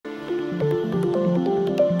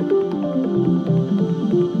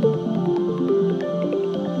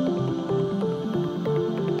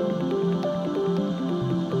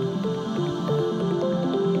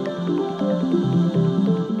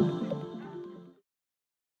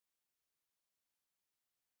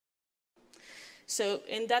So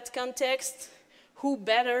in that context, who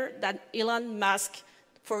better than Elon Musk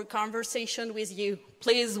for a conversation with you?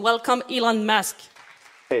 Please welcome Elon Musk.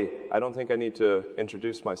 Hey, I don't think I need to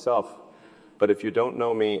introduce myself, but if you don't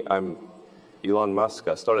know me, I'm Elon Musk.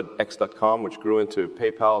 I started X.com, which grew into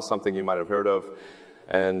PayPal, something you might have heard of,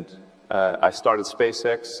 and I started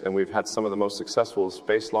SpaceX, and we've had some of the most successful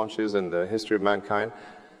space launches in the history of mankind,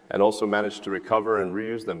 and also managed to recover and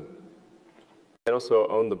reuse them. I also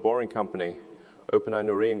own the Boring Company, OpenAI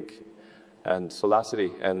Neuralink, and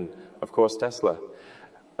Solacity, and of course Tesla.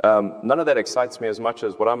 None of that excites me as much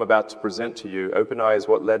as what I'm about to present to you. OpenAI is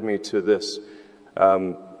what led me to this.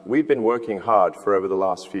 We've been working hard for over the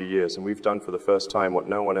last few years, and we've done for the first time what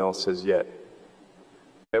no one else has yet.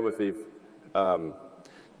 They've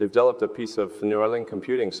developed a piece of Neuralink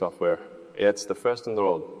computing software. It's the first in the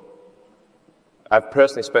world. I've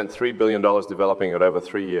personally spent $3 billion developing it over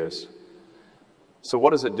 3 years. So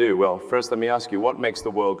what does it do? Well, first let me ask you, what makes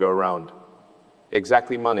the world go round?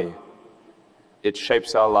 Exactly money. It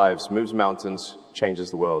shapes our lives, moves mountains,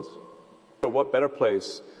 changes the world. So what better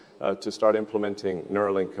place to start implementing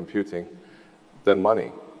Neuralink computing than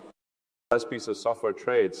money? This piece of software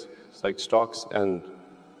trades, it's like stocks, and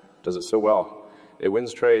does it so well. It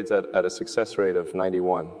wins trades at a success rate of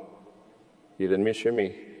 91. You didn't hear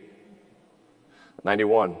me.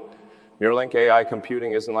 91. Neuralink AI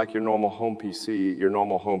computing isn't like your normal home PC. Your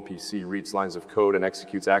normal home PC reads lines of code and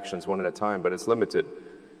executes actions one at a time, but it's limited.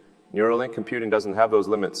 Neuralink computing doesn't have those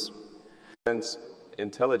limits. It's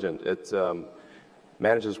intelligent. It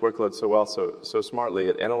manages workloads so well, so smartly.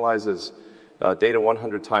 It analyzes data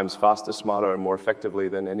 100 times faster, smarter, and more effectively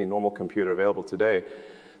than any normal computer available today.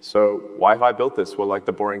 So why have I built this? Well, like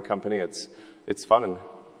the Boring Company, it's fun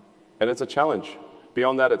and it's a challenge.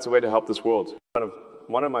 Beyond that, it's a way to help this world.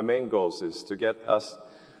 One of my main goals is to get us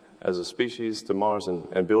as a species to Mars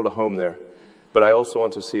and build a home there. But I also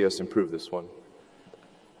want to see us improve this one.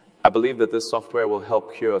 I believe that this software will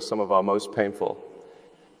help cure some of our most painful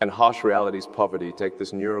and harsh realities, poverty. Take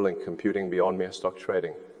this Neuralink computing beyond mere stock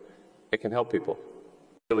trading. It can help people,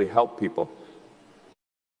 really help people.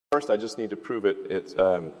 First, I just need to prove it.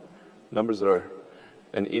 Numbers are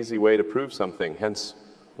an easy way to prove something, hence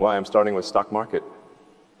why I'm starting with stock market.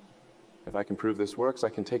 If I can prove this works, I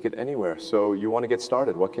can take it anywhere. So you want to get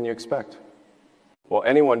started. What can you expect? Well,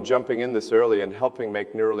 anyone jumping in this early and helping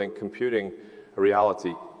make Neuralink computing a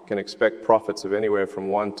reality can expect profits of anywhere from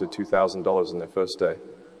 $1,000 to $2,000 in their first day.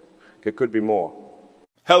 It could be more.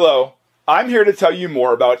 Hello, I'm here to tell you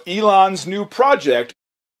more about Elon's new project.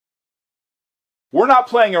 We're not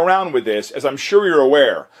playing around with this, as I'm sure you're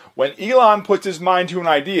aware. When Elon puts his mind to an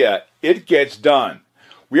idea, it gets done.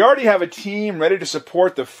 We already have a team ready to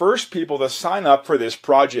support the first people to sign up for this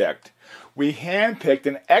project. We handpicked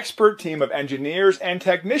an expert team of engineers and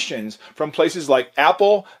technicians from places like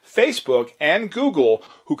Apple, Facebook, and Google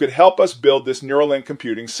who could help us build this Neuralink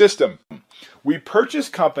computing system. We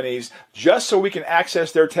purchased companies just so we can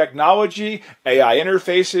access their technology, AI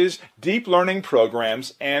interfaces, deep learning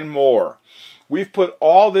programs, and more. We've put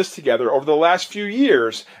all this together over the last few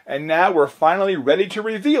years, and now we're finally ready to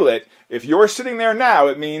reveal it. If you're sitting there now,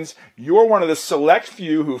 it means you're one of the select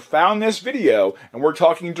few who found this video, and we're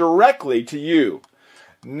talking directly to you.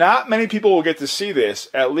 Not many people will get to see this,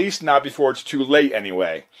 at least not before it's too late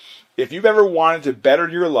anyway. If you've ever wanted to better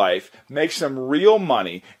your life, make some real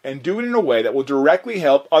money, and do it in a way that will directly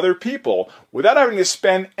help other people without having to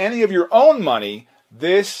spend any of your own money,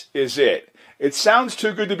 this is it. It sounds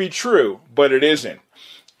too good to be true, but it isn't.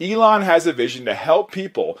 Elon has a vision to help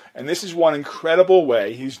people, and this is one incredible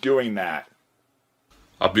way he's doing that.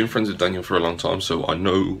 I've been friends with Daniel for a long time, so I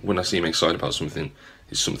know when I see him excited about something,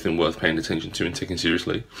 it's something worth paying attention to and taking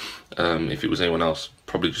seriously. If it was anyone else,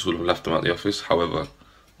 probably just would have left him out the office. However,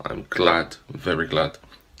 I'm glad, very glad,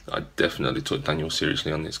 I definitely took Daniel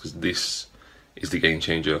seriously on this, because this is the game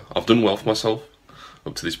changer. I've done well for myself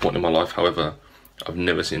up to this point in my life, however, I've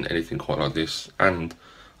never seen anything quite like this, and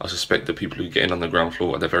I suspect the people who get in on the ground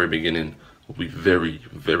floor at the very beginning will be very,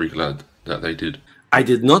 very glad that they did. I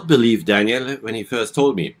did not believe Daniel when he first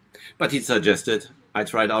told me, but he suggested I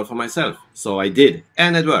try it out for myself. So I did,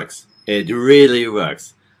 and it works. It really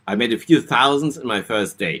works. I made a few thousands in my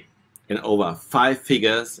first day, and over 5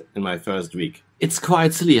 figures in my first week. It's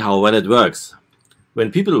quite silly how well it works.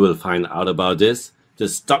 When people will find out about this, the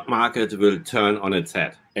stock market will turn on its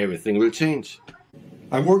head. Everything will change.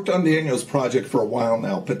 I've worked on Daniel's project for a while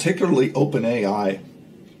now, particularly OpenAI.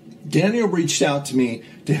 Daniel reached out to me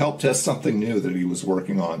to help test something new that he was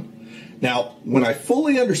working on. Now, when I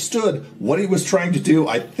fully understood what he was trying to do,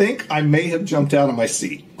 I think I may have jumped out of my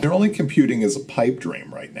seat. Neuralink computing is a pipe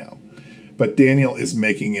dream right now, but Daniel is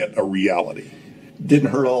making it a reality.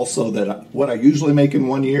 Didn't hurt also that what I usually make in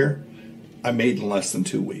 1 year, I made in less than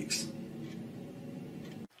 2 weeks.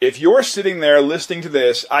 If you're sitting there listening to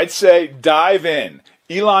this, I'd say dive in.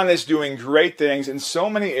 Elon is doing great things in so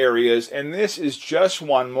many areas, and this is just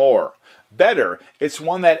one more. Better, it's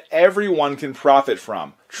one that everyone can profit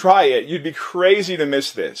from. Try it. You'd be crazy to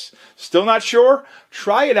miss this. Still not sure?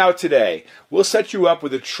 Try it out today. We'll set you up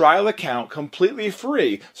with a trial account completely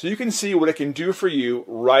free so you can see what it can do for you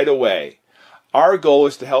right away. Our goal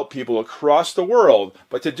is to help people across the world,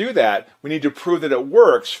 but to do that, we need to prove that it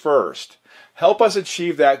works first. Help us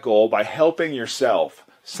achieve that goal by helping yourself.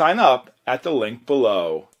 Sign up at the link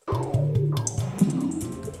below.